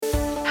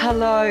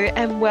Hello,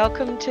 and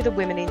welcome to the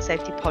Women in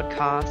Safety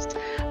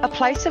podcast, a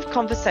place of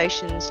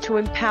conversations to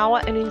empower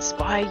and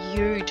inspire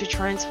you to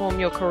transform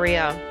your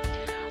career.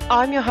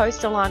 I'm your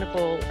host, Alana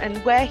Ball,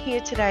 and we're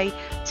here today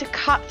to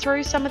cut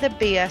through some of the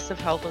BS of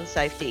health and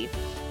safety.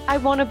 I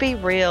want to be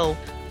real,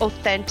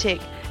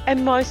 authentic,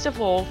 and most of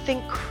all,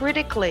 think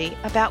critically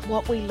about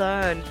what we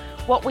learn,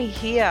 what we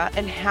hear,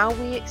 and how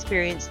we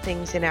experience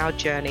things in our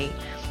journey.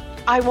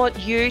 I want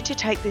you to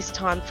take this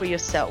time for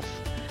yourself.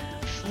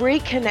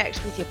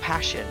 Reconnect with your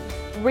passion,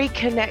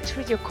 reconnect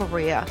with your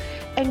career,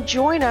 and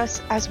join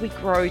us as we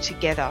grow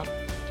together.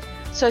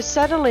 So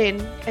settle in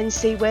and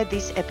see where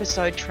this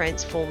episode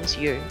transforms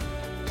you.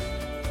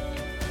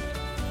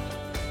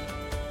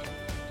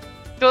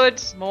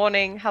 Good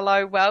morning.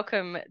 Hello.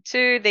 Welcome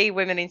to the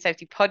Women in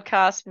Safety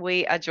podcast.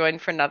 We are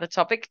joined for another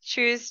topic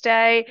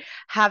Tuesday,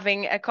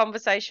 having a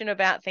conversation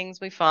about things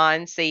we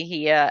find, see,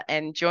 hear,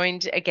 and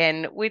joined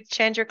again with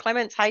Chandra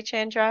Clements. Hey,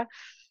 Chandra.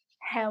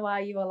 How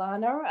are you,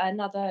 Alana?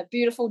 Another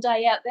beautiful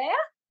day out there?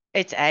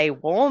 It's a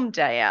warm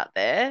day out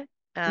there.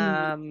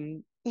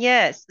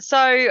 Yes.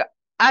 So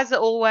as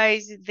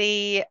always,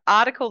 the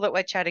article that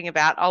we're chatting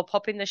about, I'll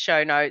pop in the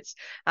show notes.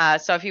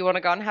 So if you want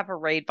to go and have a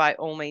read, by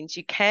all means,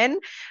 you can.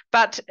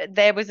 But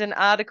there was an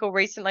article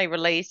recently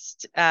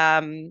released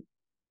by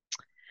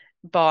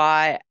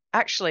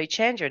actually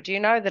Chandra. Do you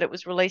know that it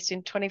was released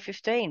in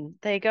 2015?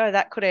 There you go.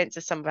 That could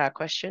answer some of our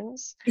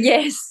questions.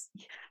 Yes.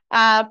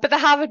 But the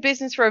Harvard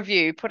Business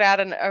Review put out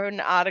an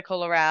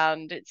article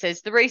around, it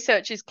says the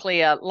research is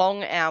clear,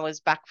 long hours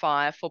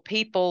backfire for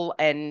people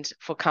and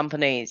for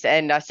companies.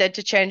 And I said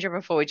to Chandra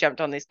before we jumped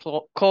on this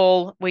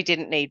call, we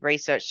didn't need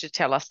research to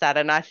tell us that.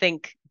 And I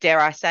think, dare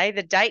I say,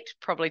 the date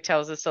probably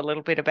tells us a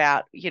little bit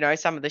about,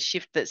 some of the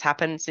shift that's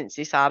happened since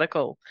this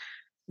article.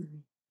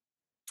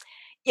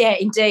 Yeah,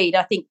 indeed.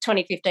 I think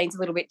 2015 is a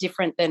little bit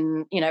different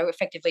than,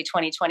 effectively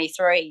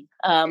 2023.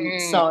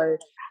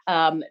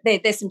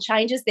 There's some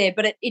changes there,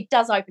 but it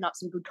does open up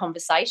some good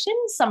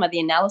conversations. Some of the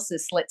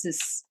analysis lets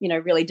us,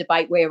 really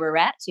debate where we're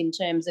at in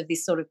terms of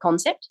this sort of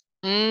concept.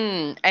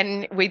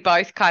 And we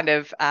both kind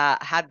of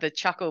had the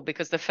chuckle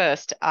because the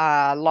first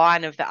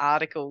line of the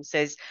article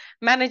says,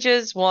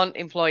 managers want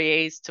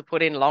employees to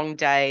put in long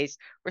days,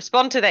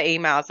 respond to their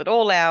emails at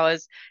all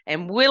hours,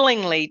 and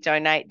willingly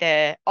donate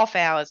their off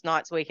hours,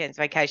 nights, weekends,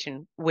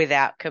 vacation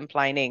without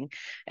complaining.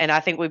 And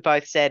I think we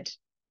both said,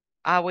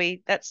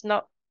 that's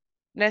not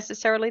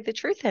necessarily the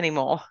truth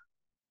anymore.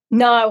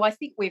 No, I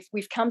think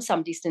we've come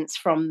some distance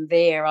from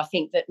there. I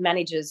think that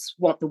managers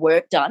want the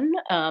work done,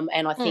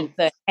 and I think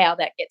that how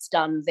that gets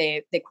done,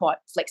 they're quite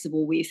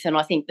flexible with. And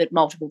I think that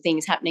multiple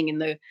things happening in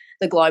the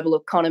global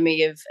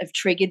economy have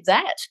triggered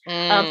that.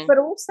 But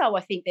also,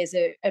 I think there's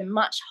a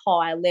much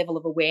higher level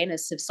of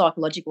awareness of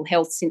psychological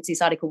health since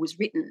this article was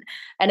written.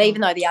 And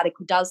even though the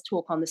article does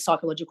talk on the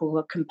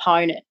psychological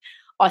component,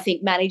 I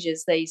think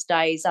managers these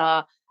days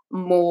are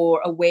more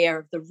aware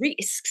of the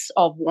risks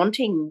of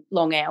wanting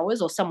long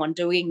hours or someone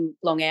doing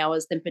long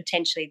hours than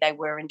potentially they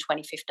were in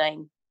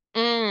 2015.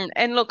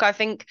 And look, I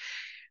think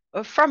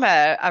from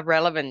a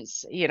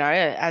relevance,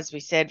 as we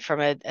said,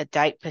 from a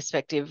date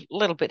perspective, a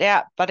little bit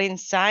out. But in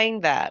saying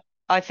that,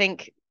 I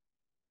think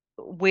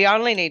we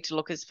only need to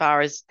look as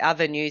far as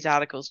other news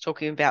articles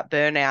talking about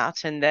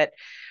burnout, and that,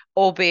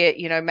 albeit,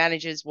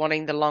 managers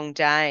wanting the long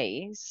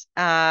days,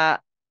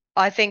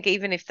 I think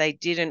even if they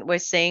didn't, we're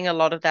seeing a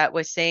lot of that.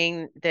 We're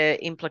seeing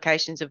the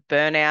implications of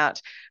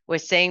burnout. We're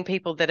seeing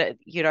people that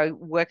are,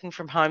 working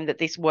from home, that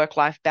this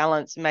work-life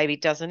balance maybe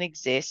doesn't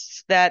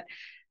exist. That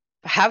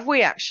have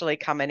we actually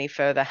come any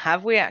further?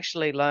 Have we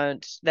actually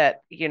learned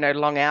that,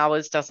 long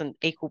hours doesn't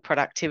equal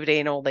productivity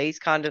and all these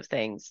kind of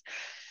things?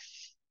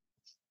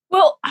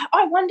 Well,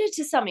 I wonder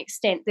to some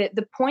extent that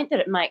the point that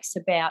it makes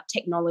about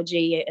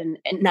technology and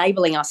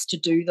enabling us to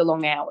do the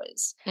long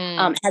hours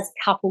has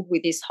coupled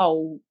with this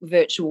whole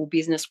virtual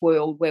business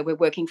world where we're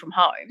working from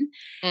home.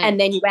 And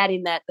then you add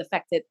in that the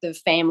fact that the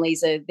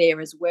families are there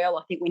as well.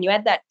 I think when you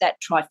add that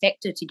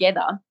trifecta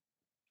together,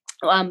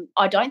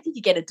 I don't think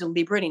you get a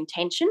deliberate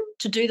intention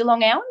to do the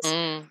long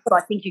hours, but I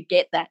think you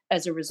get that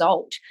as a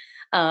result.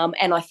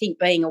 And I think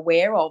being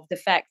aware of the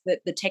fact that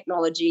the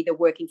technology, the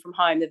working from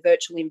home, the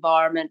virtual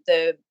environment,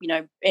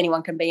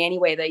 anyone can be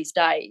anywhere these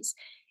days,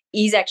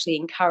 is actually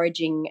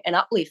encouraging an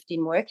uplift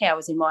in work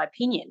hours, in my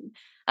opinion,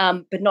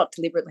 but not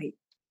deliberately.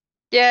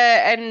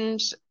 Yeah, and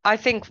I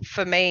think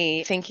for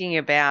me, thinking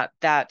about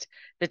that,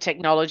 the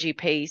technology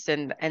piece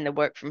and the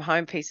work from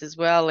home piece as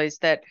well, is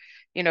that,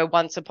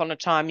 once upon a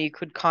time you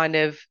could kind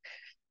of,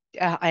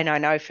 and I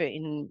know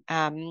in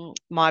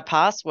my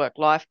past work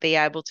life, be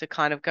able to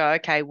kind of go,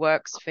 okay,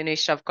 work's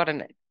finished. I've got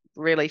a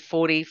really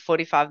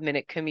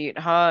 45-minute commute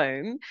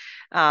home,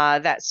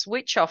 that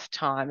switch off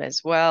time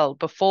as well.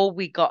 Before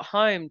we got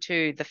home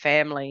to the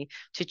family,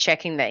 to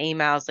checking the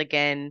emails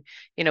again,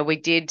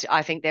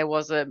 I think there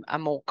was a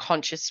more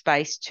conscious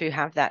space to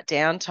have that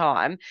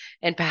downtime.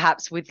 And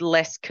perhaps with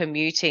less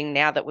commuting,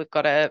 now that we've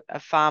got a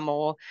far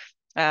more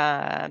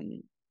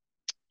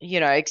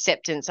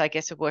acceptance, I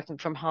guess, of working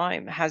from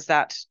home, has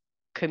that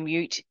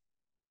commute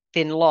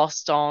been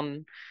lost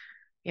on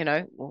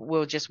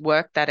we'll just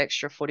work that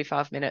extra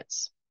 45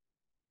 minutes.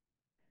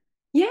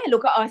 Yeah,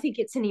 look, I think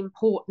it's an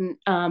important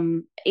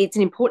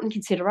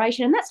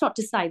consideration, and that's not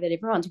to say that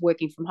everyone's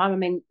working from home. I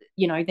mean,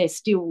 there's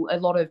still a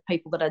lot of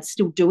people that are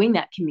still doing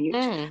that commute,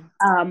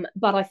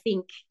 but I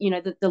think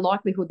the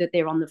likelihood that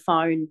they're on the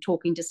phone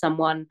talking to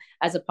someone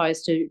as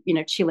opposed to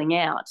chilling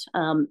out,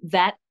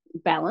 that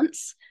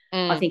balance.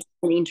 I think is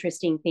an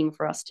interesting thing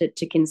for us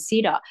to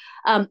consider.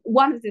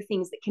 One of the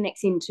things that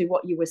connects into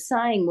what you were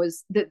saying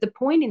was the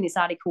point in this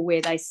article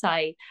where they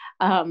say,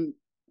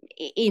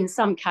 in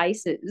some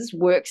cases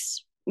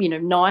works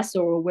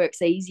nicer or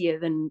works easier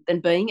than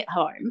being at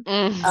home,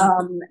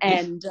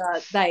 and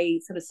they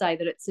sort of say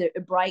that it's a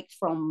break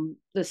from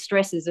the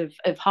stresses of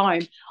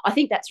home. I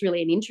think that's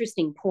really an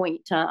interesting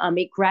point.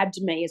 It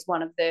grabbed me as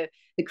one of the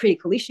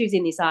critical issues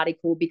in this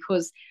article,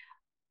 because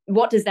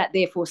what does that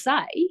therefore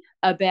say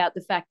about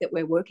the fact that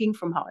we're working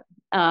from home?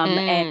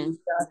 And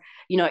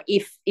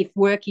if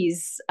work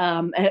is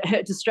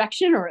a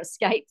distraction or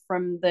escape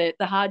from the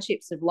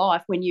hardships of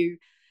life, when you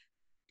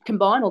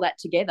combine all that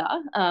together,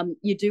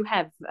 you do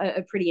have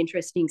a pretty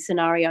interesting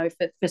scenario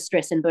for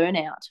stress and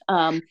burnout.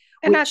 And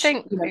which,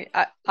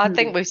 I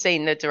think we've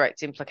seen the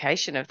direct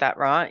implication of that,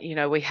 right?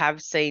 We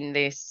have seen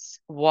this,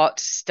 what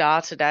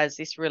started as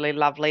this really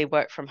lovely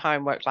work from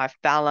home, work-life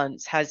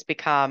balance has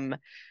become,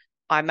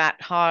 I'm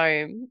at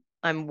home,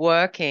 I'm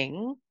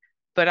working,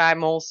 but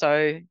I'm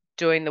also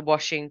doing the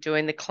washing,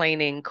 doing the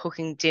cleaning,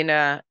 cooking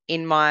dinner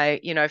in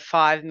my,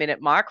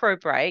 5-minute micro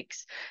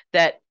breaks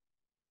that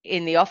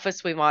in the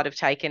office we might have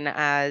taken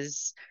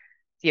as,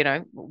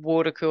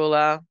 water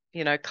cooler,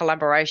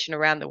 collaboration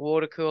around the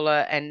water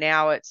cooler, and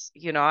now it's,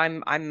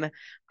 I'm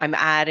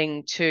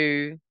adding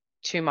to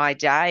my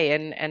day,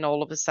 and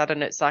all of a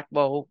sudden it's like,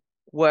 well,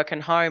 work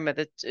and home are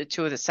the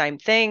two of the same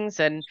things,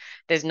 and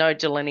there's no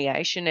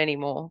delineation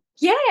anymore.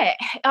 Yeah,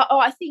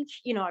 I think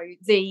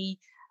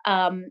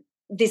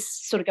this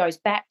sort of goes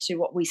back to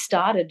what we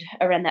started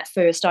around that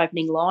first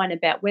opening line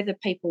about whether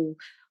people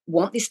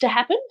want this to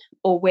happen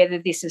or whether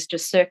this is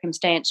just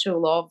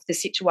circumstantial of the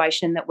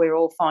situation that we're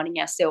all finding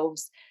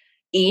ourselves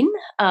in,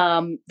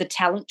 the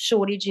talent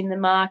shortage in the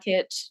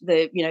market,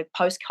 the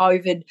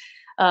post-COVID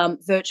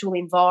virtual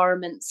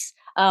environments,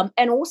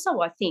 and also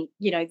I think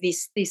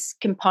this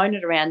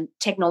component around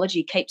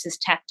technology keeps us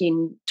tapped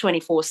in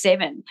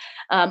 24/7.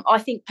 I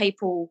think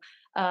people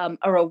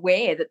are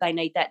aware that they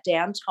need that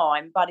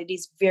downtime, but it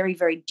is very,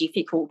 very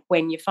difficult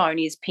when your phone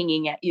is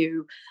pinging at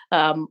you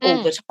all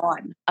the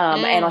time.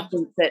 And I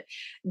think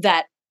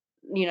that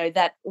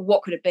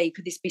what could it be?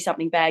 Could this be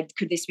something bad?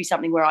 Could this be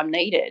something where I'm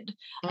needed?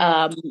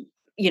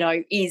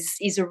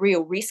 Is a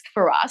real risk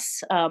for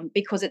us,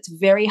 because it's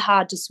very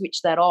hard to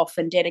switch that off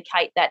and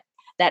dedicate that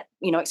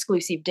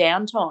exclusive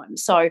downtime.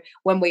 So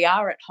when we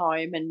are at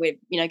home and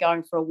we're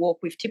going for a walk,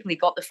 we've typically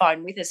got the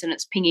phone with us and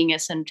it's pinging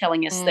us and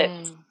telling us that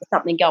there's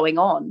something going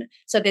on.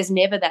 So there's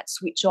never that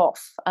switch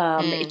off.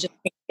 It just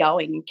keeps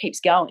going and keeps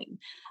going.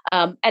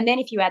 And then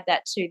if you add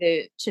that to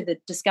the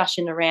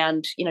discussion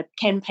around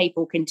can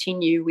people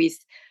continue with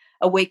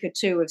a week or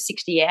two of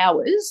 60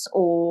 hours,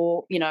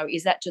 or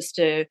is that just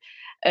a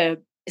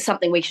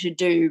something we should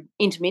do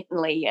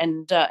intermittently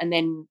and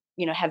then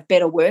have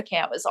better work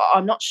hours?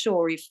 I'm not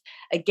sure if,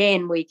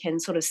 again, we can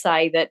sort of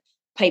say that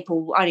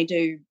people only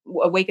do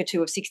a week or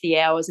two of 60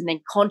 hours and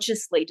then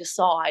consciously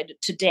decide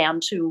to down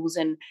tools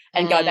and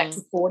go back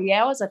to 40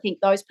 hours. I think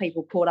those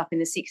people caught up in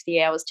the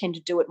 60 hours tend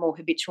to do it more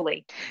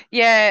habitually.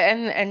 Yeah,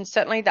 and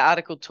certainly the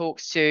article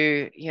talks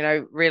to,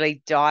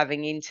 really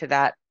diving into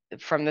that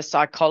from the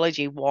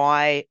psychology,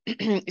 why,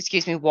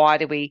 why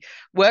do we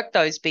work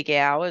those big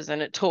hours?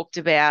 And it talked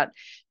about,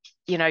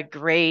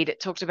 greed. It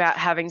talked about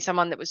having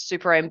someone that was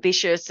super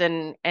ambitious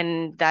and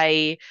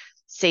they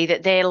see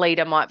that their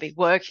leader might be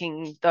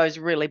working those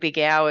really big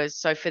hours.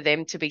 So for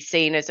them to be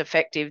seen as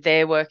effective,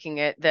 they're working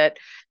it, that,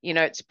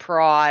 it's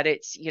pride.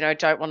 It's,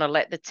 don't want to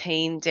let the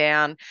team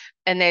down.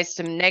 And there's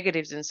some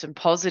negatives and some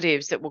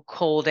positives that were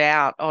called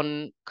out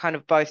on kind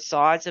of both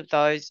sides of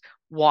those.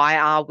 Why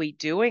are we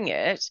doing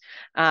it?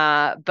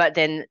 But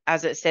then,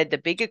 as it said, the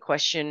bigger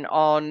question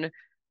on,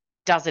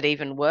 does it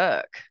even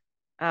work?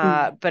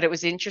 But it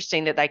was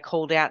interesting that they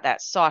called out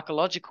that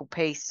psychological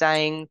piece,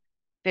 saying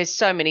there's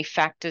so many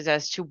factors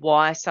as to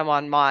why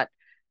someone might,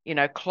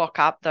 clock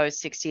up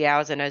those 60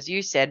 hours. And as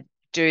you said,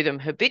 do them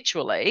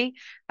habitually,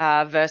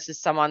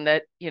 versus someone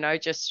that,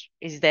 just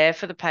is there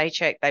for the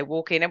paycheck. They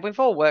walk in, and we've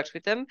all worked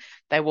with them.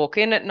 They walk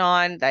in at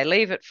 9, they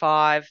leave at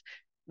 5.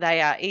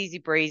 They are easy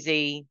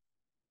breezy.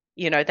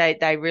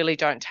 They really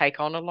don't take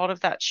on a lot of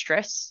that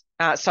stress.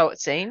 So it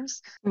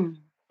seems.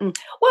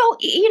 Well,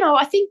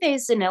 I think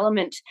there's an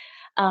element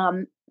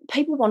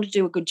people want to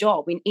do a good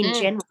job in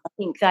general. I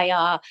think they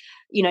are,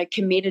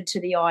 committed to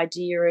the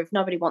idea of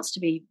nobody wants to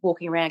be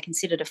walking around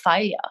considered a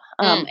failure.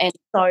 And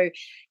so,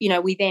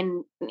 we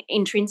then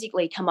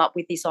intrinsically come up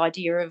with this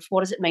idea of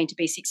what does it mean to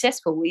be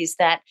successful? Is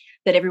that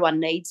everyone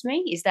needs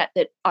me? Is that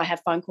I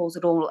have phone calls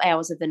at all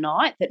hours of the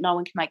night, that no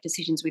one can make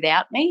decisions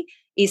without me?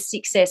 Is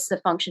success a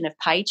function of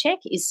paycheck?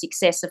 Is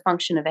success a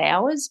function of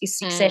hours? Is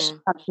success a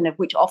function of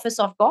which office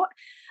I've got?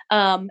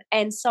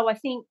 And so I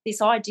think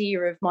this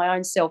idea of my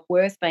own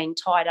self-worth being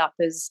tied up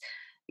as,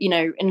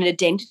 an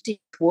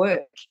identity of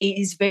work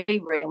is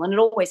very real, and it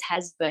always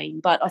has been.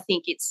 But I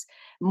think it's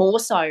more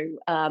so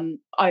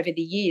over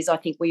the years. I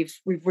think we've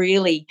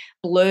really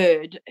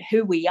blurred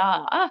who we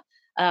are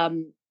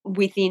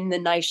within the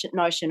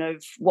notion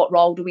of what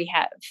role do we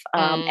have,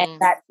 and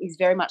that is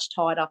very much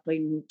tied up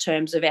in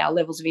terms of our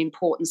levels of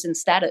importance and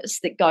status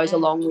that goes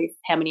along with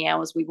how many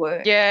hours we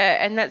work.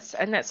 Yeah, and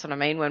that's what I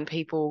mean when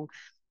people,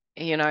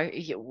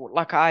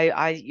 like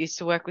I used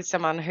to work with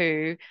someone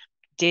who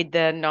did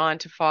the 9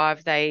 to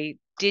 5. They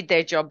did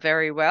their job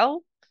very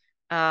well,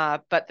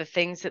 but the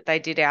things that they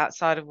did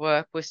outside of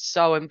work were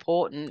so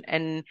important,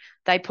 and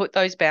they put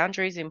those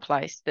boundaries in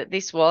place. That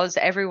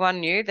everyone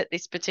knew that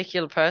this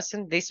particular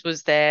person, this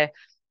was their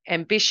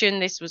ambition,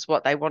 this was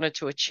what they wanted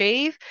to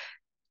achieve.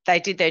 They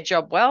did their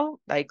job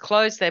well. They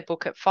closed their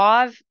book at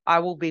 5. I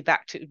will be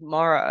back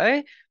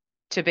tomorrow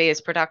to be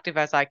as productive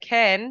as I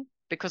can,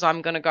 because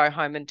I'm going to go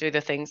home and do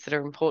the things that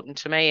are important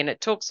to me. And it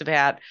talks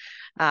about,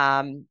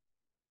 that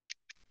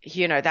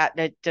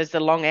does the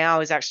long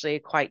hours actually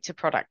equate to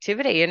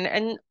productivity?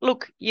 And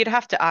look, you'd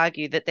have to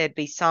argue that there'd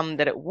be some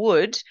that it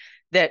would,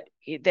 that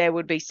there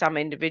would be some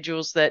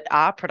individuals that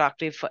are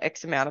productive for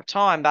X amount of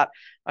time. But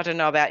I don't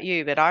know about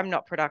you, but I'm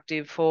not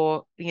productive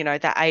for,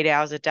 that 8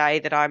 hours a day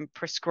that I'm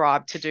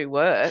prescribed to do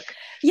work.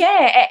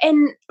 Yeah.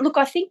 And look,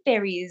 I think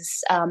there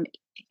is,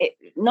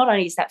 not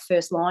only is that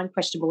first line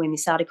questionable in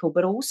this article,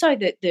 but also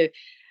that the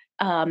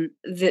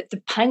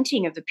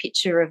painting of the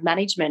picture of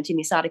management in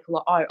this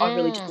article, I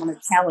really just want to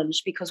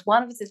challenge, because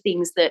one of the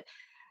things that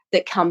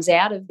comes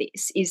out of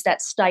this is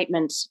that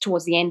statement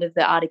towards the end of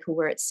the article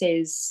where it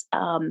says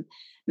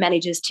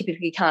managers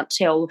typically can't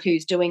tell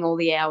who's doing all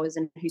the hours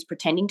and who's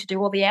pretending to do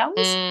all the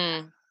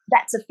hours.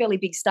 That's a fairly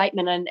big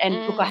statement,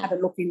 and look, I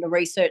haven't looked in the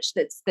research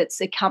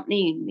that's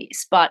accompanying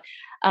this, but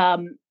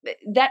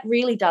that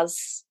really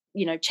does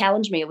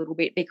challenge me a little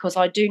bit, because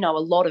I do know a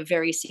lot of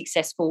very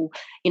successful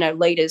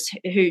leaders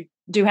who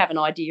do have an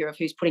idea of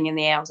who's putting in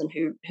the hours and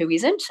who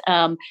isn't,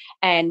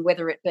 and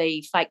whether it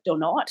be faked or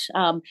not.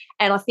 And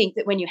I think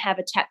that when you have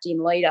a tapped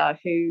in leader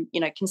who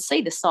can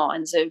see the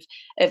signs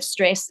of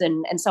stress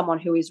and someone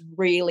who is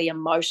really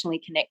emotionally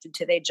connected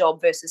to their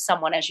job versus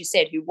someone, as you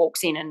said, who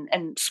walks in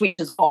and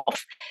switches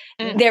off,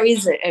 there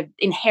is an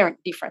inherent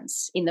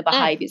difference in the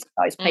behaviours of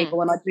those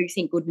people, and I do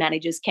think good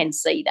managers can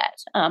see that.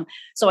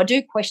 So I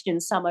do question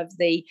some of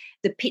the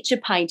picture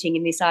painting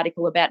in this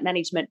article about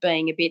management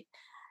being a bit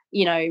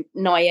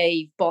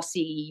naive,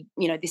 bossy,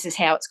 this is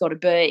how it's got to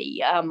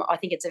be. I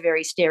think it's a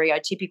very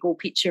stereotypical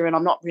picture, and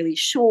I'm not really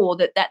sure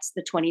that that's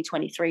the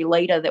 2023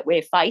 leader that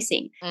we're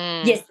facing.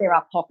 Yes, there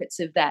are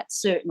pockets of that.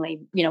 Certainly,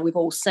 we've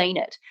all seen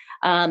it.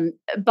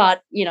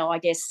 But, I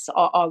guess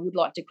I would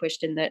like to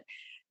question that,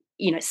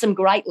 some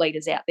great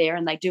leaders out there,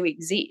 and they do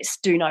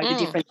exist, do know the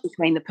difference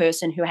between the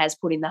person who has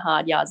put in the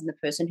hard yards and the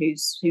person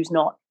who's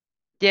not.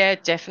 Yeah,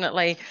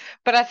 definitely.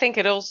 But I think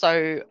it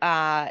also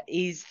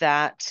is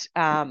that,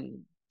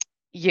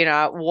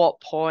 at what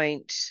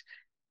point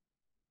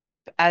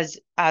as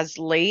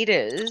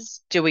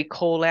leaders do we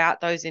call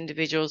out those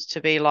individuals to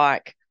be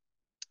like,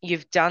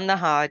 you've done the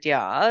hard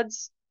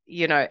yards,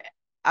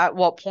 at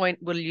what point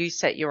will you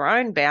set your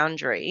own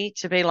boundary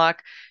to be like,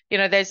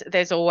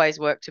 there's always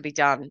work to be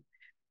done.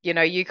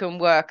 You can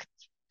work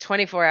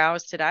 24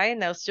 hours today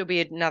and there'll still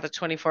be another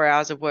 24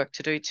 hours of work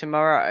to do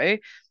tomorrow.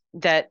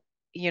 That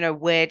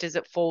where does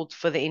it fall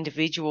for the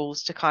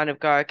individuals to kind of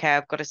go, okay,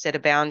 I've got to set a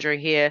boundary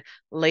here,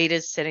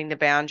 leaders setting the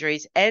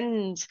boundaries,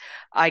 and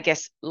I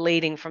guess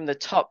leading from the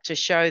top to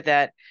show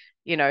that,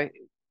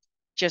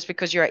 just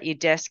because you're at your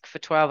desk for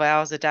 12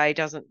 hours a day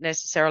doesn't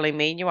necessarily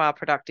mean you are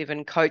productive,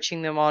 and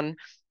coaching them on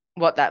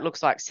what that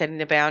looks like, setting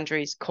the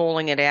boundaries,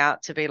 calling it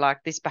out to be like,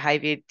 this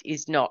behavior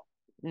is not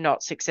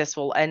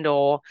successful, and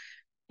or,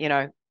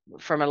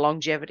 from a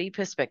longevity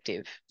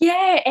perspective.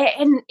 Yeah,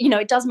 and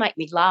it does make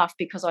me laugh,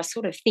 because I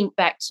sort of think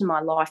back to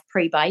my life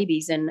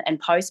pre-babies and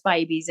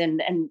post-babies,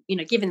 and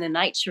given the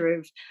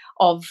nature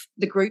of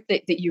the group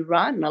that you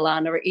run,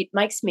 Alana, it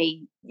makes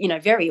me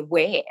very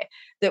aware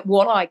that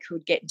what I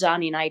could get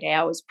done in 8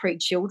 hours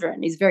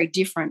pre-children is very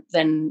different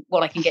than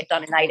what I can get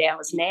done in 8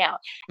 hours now.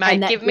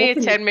 Mate, give me a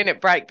 10-minute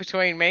break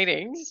between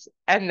meetings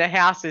and the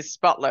house is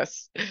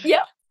spotless.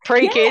 Yeah,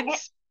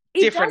 pre-kids,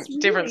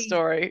 different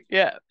story.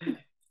 Yeah.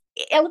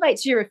 It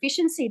elevates your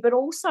efficiency, but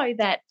also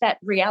that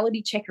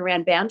reality check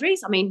around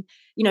boundaries. I mean,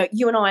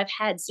 you and I have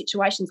had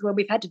situations where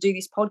we've had to do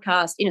this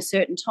podcast in a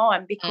certain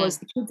time because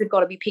the kids have got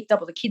to be picked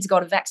up or the kids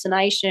got a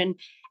vaccination,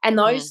 and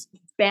those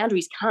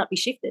boundaries can't be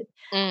shifted.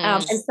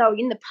 And so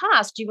in the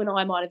past, you and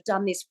I might have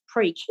done this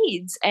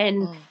pre-kids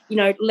and,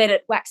 let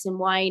it wax and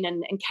wane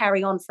and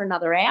carry on for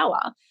another hour.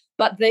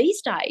 But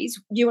these days,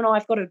 you and I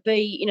have got to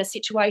be in a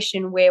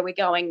situation where we're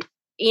going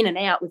in and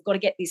out. We've got to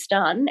get this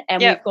done,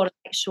 and we've got to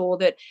make sure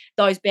that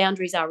those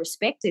boundaries are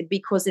respected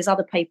because there's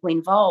other people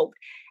involved.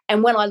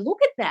 And when I look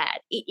at that,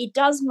 it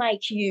does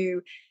make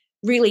you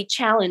really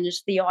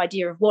challenge the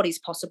idea of what is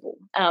possible.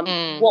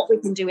 What we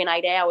can do in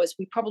 8 hours,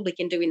 we probably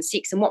can do in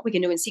 6, and what we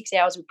can do in 6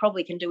 hours, we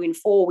probably can do in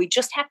 4. We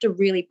just have to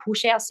really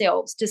push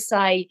ourselves to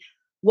say,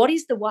 what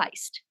is the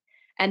waste?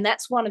 And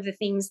that's one of the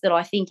things that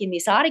I think in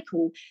this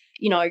article,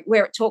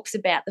 where it talks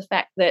about the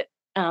fact that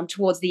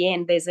towards the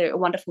end, there's a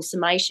wonderful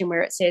summation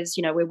where it says,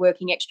 we're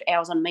working extra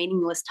hours on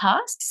meaningless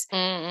tasks.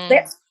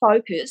 Let's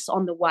focus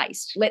on the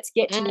waste. Let's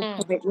get to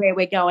the point where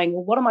we're going,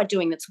 well, what am I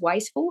doing that's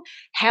wasteful?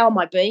 How am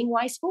I being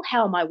wasteful?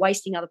 How am I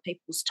wasting other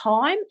people's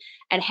time?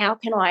 And how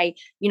can I,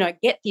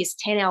 get this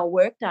 10-hour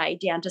workday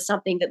down to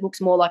something that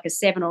looks more like a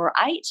 7 or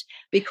 8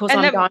 because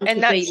I'm going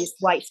to be this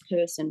waste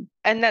person.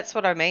 And that's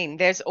what I mean.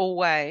 There's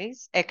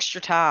always extra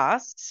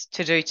tasks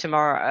to do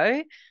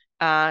tomorrow.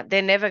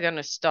 They're never going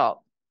to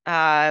stop.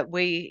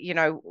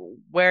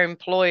 We're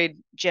employed,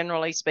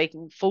 generally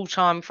speaking,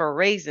 full-time for a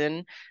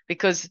reason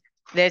because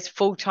there's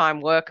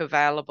full-time work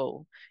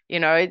available.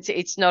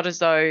 It's not as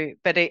though,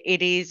 but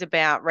it is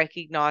about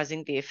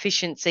recognizing the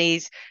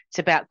efficiencies. It's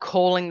about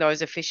calling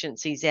those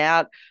efficiencies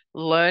out,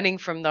 learning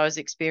from those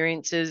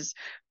experiences,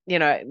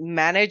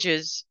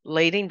 managers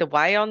leading the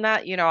way on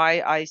that.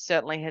 I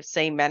certainly have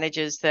seen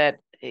managers that,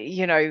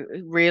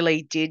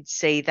 really did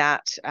see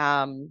that,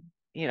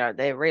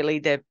 they're really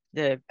the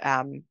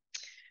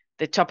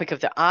topic of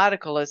the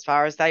article, as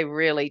far as they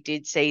really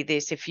did see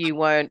this. If you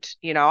weren't,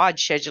 I'd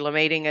schedule a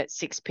meeting at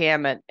 6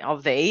 p.m.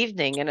 of the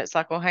evening, and it's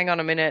like, well, hang on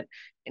a minute.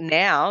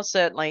 Now,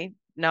 certainly,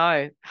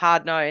 no,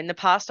 hard no. In the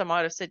past, I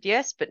might have said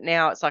yes, but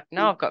now it's like,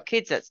 no, I've got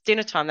kids. That's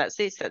dinner time. That's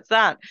this, that's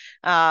that.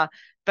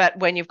 But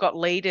when you've got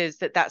leaders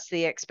that's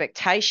the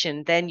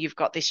expectation, then you've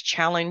got this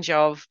challenge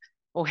of,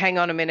 well, hang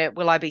on a minute,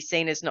 will I be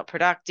seen as not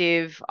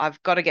productive?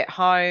 I've got to get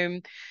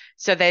home.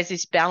 So there's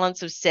this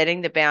balance of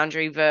setting the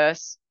boundary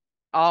versus,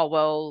 oh,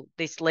 well,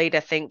 this leader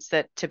thinks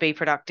that to be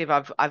productive,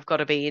 I've got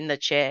to be in the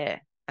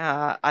chair.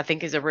 I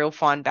think is a real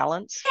fine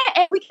balance.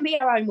 Yeah, and we can be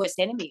our own worst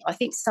enemy. I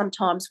think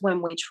sometimes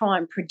when we try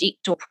and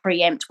predict or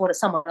preempt what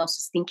someone else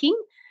is thinking,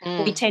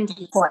 we tend to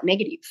be quite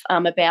negative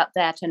about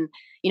that. And,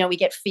 we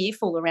get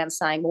fearful around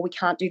saying, well, we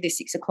can't do this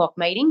 6 o'clock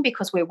meeting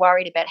because we're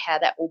worried about how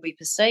that will be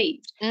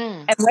perceived.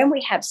 And when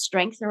we have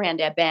strength around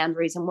our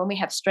boundaries and when we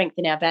have strength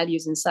in our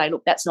values and say,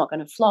 look, that's not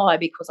going to fly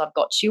because I've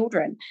got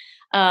children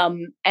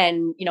and,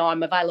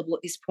 I'm available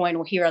at this point,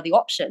 or here are the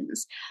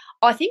options,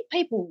 I think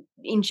people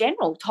in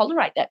general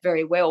tolerate that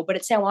very well, but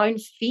it's our own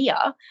fear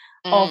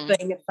of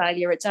being a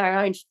failure. It's our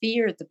own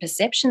fear of the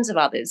perceptions of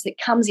others that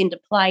comes into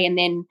play, and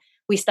then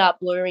we start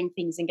blurring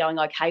things and going,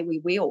 okay, we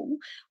will.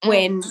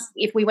 When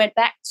if we went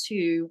back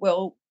to,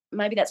 well,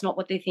 maybe that's not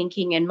what they're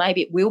thinking and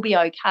maybe it will be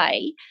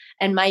okay,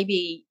 and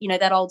maybe,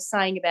 that old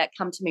saying about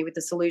come to me with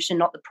the solution,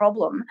 not the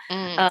problem.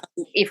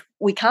 If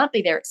we can't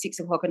be there at 6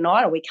 o'clock at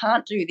night or we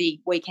can't do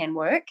the weekend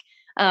work,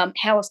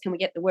 how else can we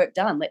get the work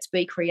done? Let's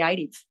be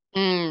creative.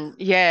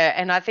 Yeah,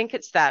 and I think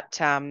it's that,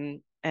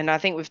 and I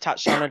think we've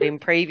touched on it in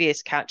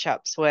previous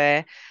catch-ups,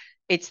 where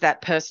it's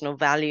that personal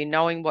value,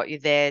 knowing what you're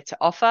there to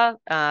offer,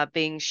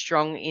 being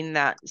strong in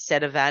that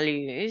set of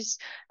values,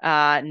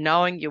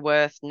 knowing your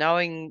worth,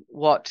 knowing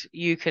what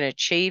you can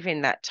achieve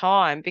in that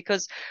time.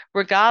 Because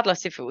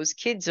regardless if it was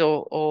kids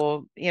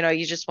or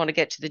you just want to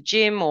get to the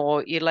gym,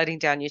 or you're letting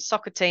down your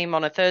soccer team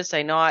on a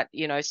Thursday night,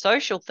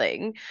 social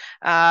thing,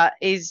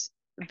 is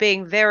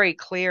being very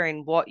clear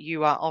in what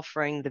you are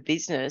offering the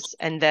business,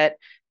 and that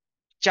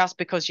just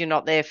because you're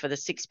not there for the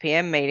 6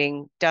 p.m.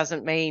 meeting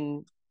doesn't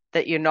mean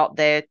that you're not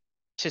there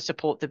to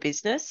support the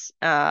business.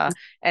 And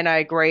I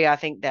agree. I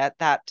think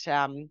that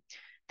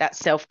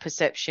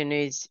self-perception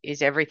is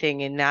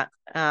everything in that,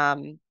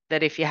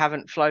 that if you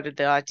haven't floated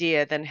the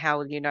idea, then how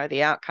will you know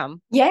the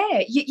outcome?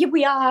 Yeah,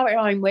 we are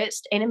our own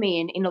worst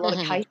enemy in a lot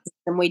of cases,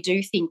 and we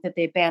do think that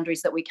there are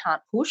boundaries that we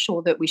can't push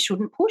or that we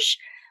shouldn't push.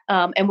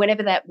 And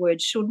whenever that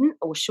word shouldn't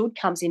or should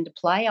comes into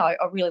play, I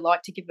really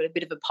like to give it a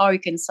bit of a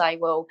poke and say,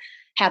 well,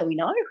 how do we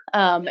know?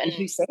 And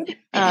who said?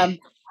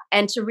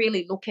 And to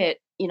really look at,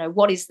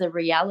 what is the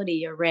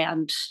reality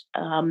around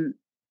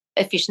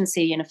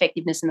efficiency and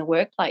effectiveness in the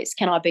workplace?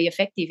 Can I be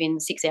effective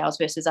in 6 hours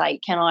versus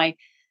 8? Can I,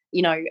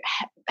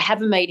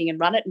 have a meeting and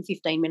run it in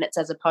 15 minutes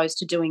as opposed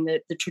to doing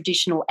the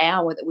traditional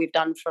hour that we've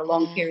done for a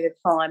long period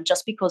of time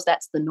just because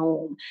that's the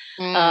norm?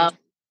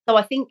 So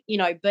I think,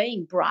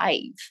 being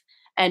brave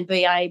and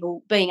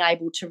being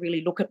able to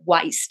really look at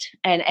waste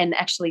and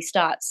actually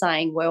start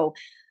saying, well,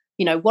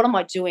 what am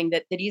I doing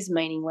that is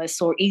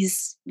meaningless or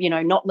is,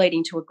 not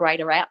leading to a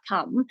greater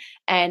outcome,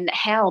 and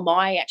how am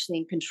I actually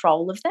in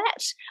control of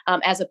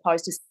that, as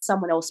opposed to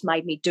someone else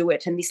made me do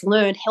it. And this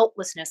learned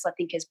helplessness, I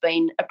think, has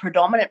been a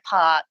predominant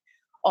part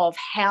of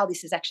how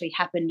this has actually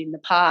happened in the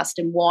past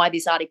and why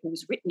this article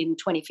was written in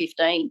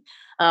 2015.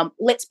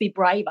 Let's be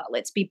braver,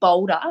 let's be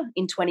bolder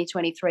in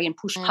 2023 and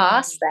push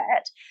past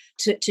that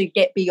to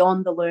get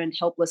beyond the learned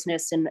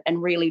helplessness and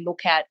really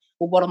look at,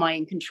 well, what am I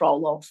in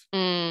control of?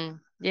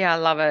 Yeah, I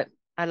love it.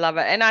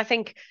 And I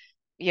think,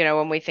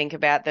 when we think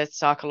about the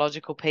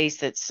psychological piece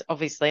that's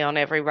obviously on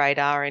every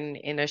radar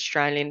in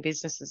Australian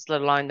businesses,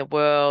 let alone the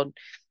world,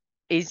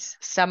 is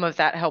some of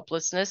that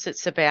helplessness.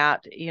 It's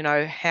about,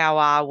 how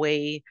are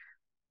we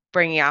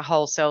bringing our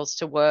whole selves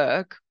to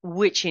work,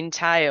 which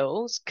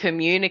entails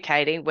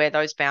communicating where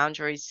those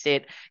boundaries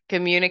sit,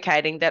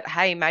 communicating that,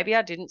 hey, maybe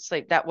I didn't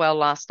sleep that well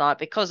last night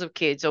because of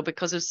kids or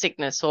because of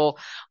sickness or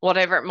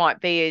whatever it might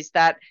be, is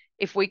that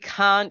if we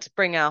can't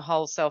bring our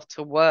whole self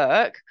to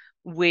work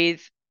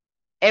with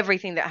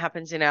everything that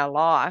happens in our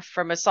life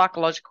from a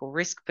psychological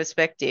risk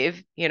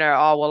perspective,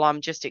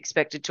 I'm just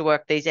expected to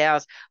work these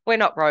hours. We're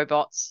not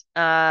robots.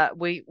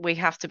 We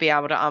have to be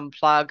able to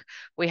unplug.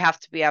 We have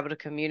to be able to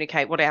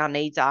communicate what our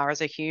needs are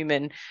as a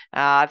human.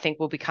 I think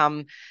will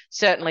become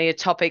certainly a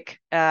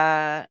topic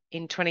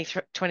in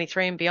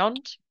 2023 and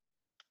beyond.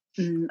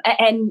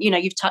 And,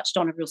 you've touched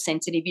on a real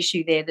sensitive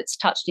issue there that's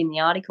touched in the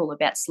article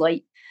about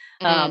sleep.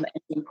 And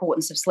the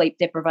importance of sleep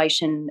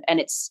deprivation and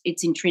its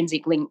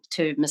intrinsic link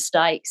to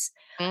mistakes.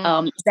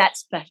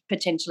 That's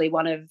potentially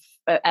one of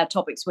our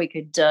topics we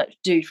could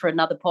do for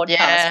another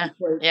podcast.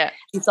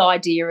 This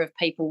idea of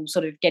people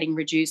sort of getting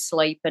reduced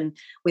sleep, and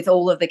with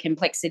all of the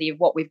complexity of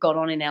what we've got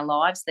on in our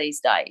lives these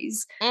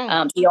days,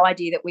 the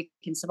idea that we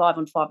can survive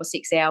on 5 or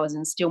 6 hours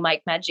and still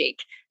make magic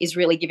is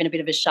really given a bit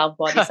of a shove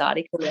by this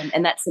article,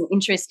 and that's an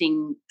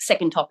interesting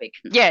second topic.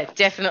 Yeah,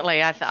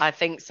 definitely. I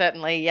think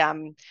certainly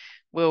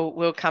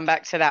we'll come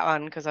back to that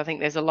one because I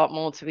think there's a lot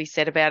more to be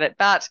said about it.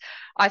 But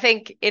I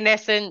think in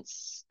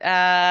essence,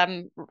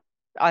 I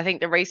think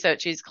the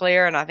research is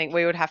clear, and I think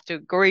we would have to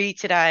agree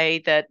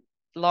today that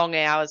long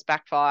hours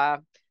backfire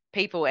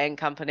people and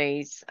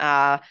companies.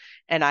 And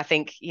I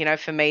think,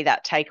 for me,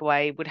 that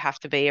takeaway would have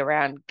to be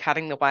around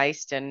cutting the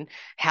waste and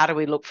how do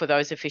we look for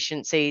those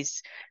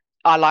efficiencies.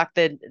 I like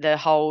the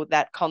whole,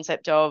 that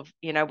concept of,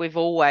 we've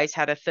always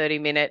had a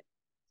 30-minute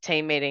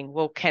team meeting.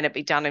 Well, can it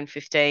be done in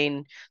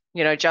 15?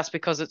 Just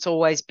because it's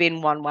always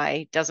been one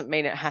way doesn't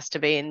mean it has to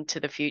be into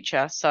the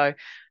future. So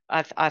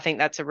I think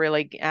that's a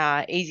really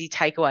easy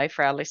takeaway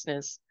for our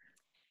listeners.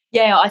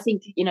 Yeah, I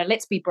think,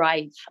 let's be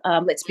brave.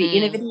 Let's be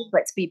innovative.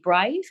 Let's be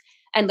brave.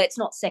 And let's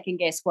not second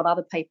guess what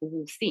other people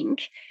will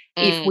think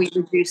if we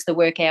reduce the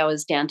work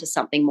hours down to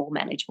something more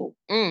manageable.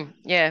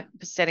 Yeah,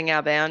 setting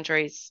our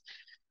boundaries.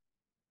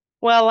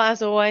 Well,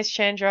 as always,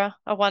 Chandra,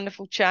 a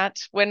wonderful chat.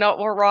 We're not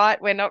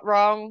right. We're not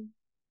wrong.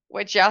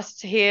 We're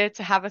just here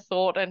to have a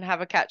thought and have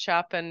a catch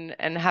up and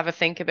have a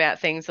think about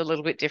things a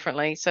little bit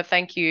differently. So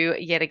thank you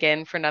yet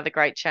again for another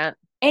great chat.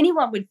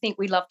 Anyone would think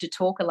we love to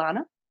talk,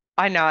 Alana.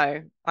 I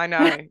know.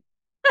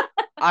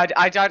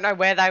 I don't know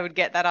where they would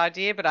get that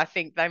idea, but I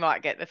think they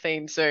might get the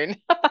theme soon.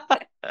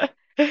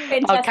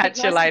 I'll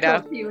catch you later. To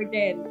talk to you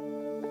again.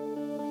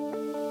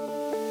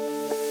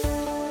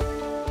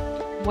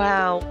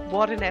 Wow,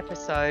 what an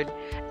episode.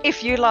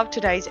 If you loved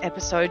today's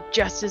episode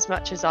just as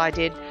much as I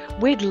did,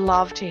 we'd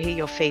love to hear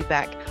your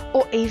feedback,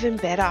 or even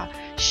better,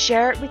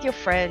 share it with your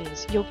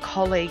friends, your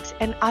colleagues,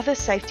 and other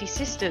safety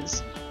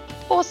sisters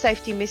or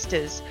safety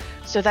misters,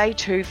 so they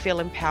too feel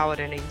empowered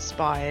and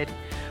inspired.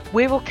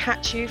 We will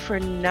catch you for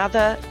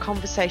another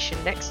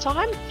conversation next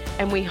time,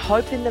 and we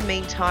hope in the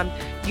meantime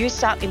you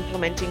start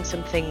implementing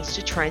some things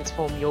to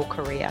transform your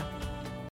career.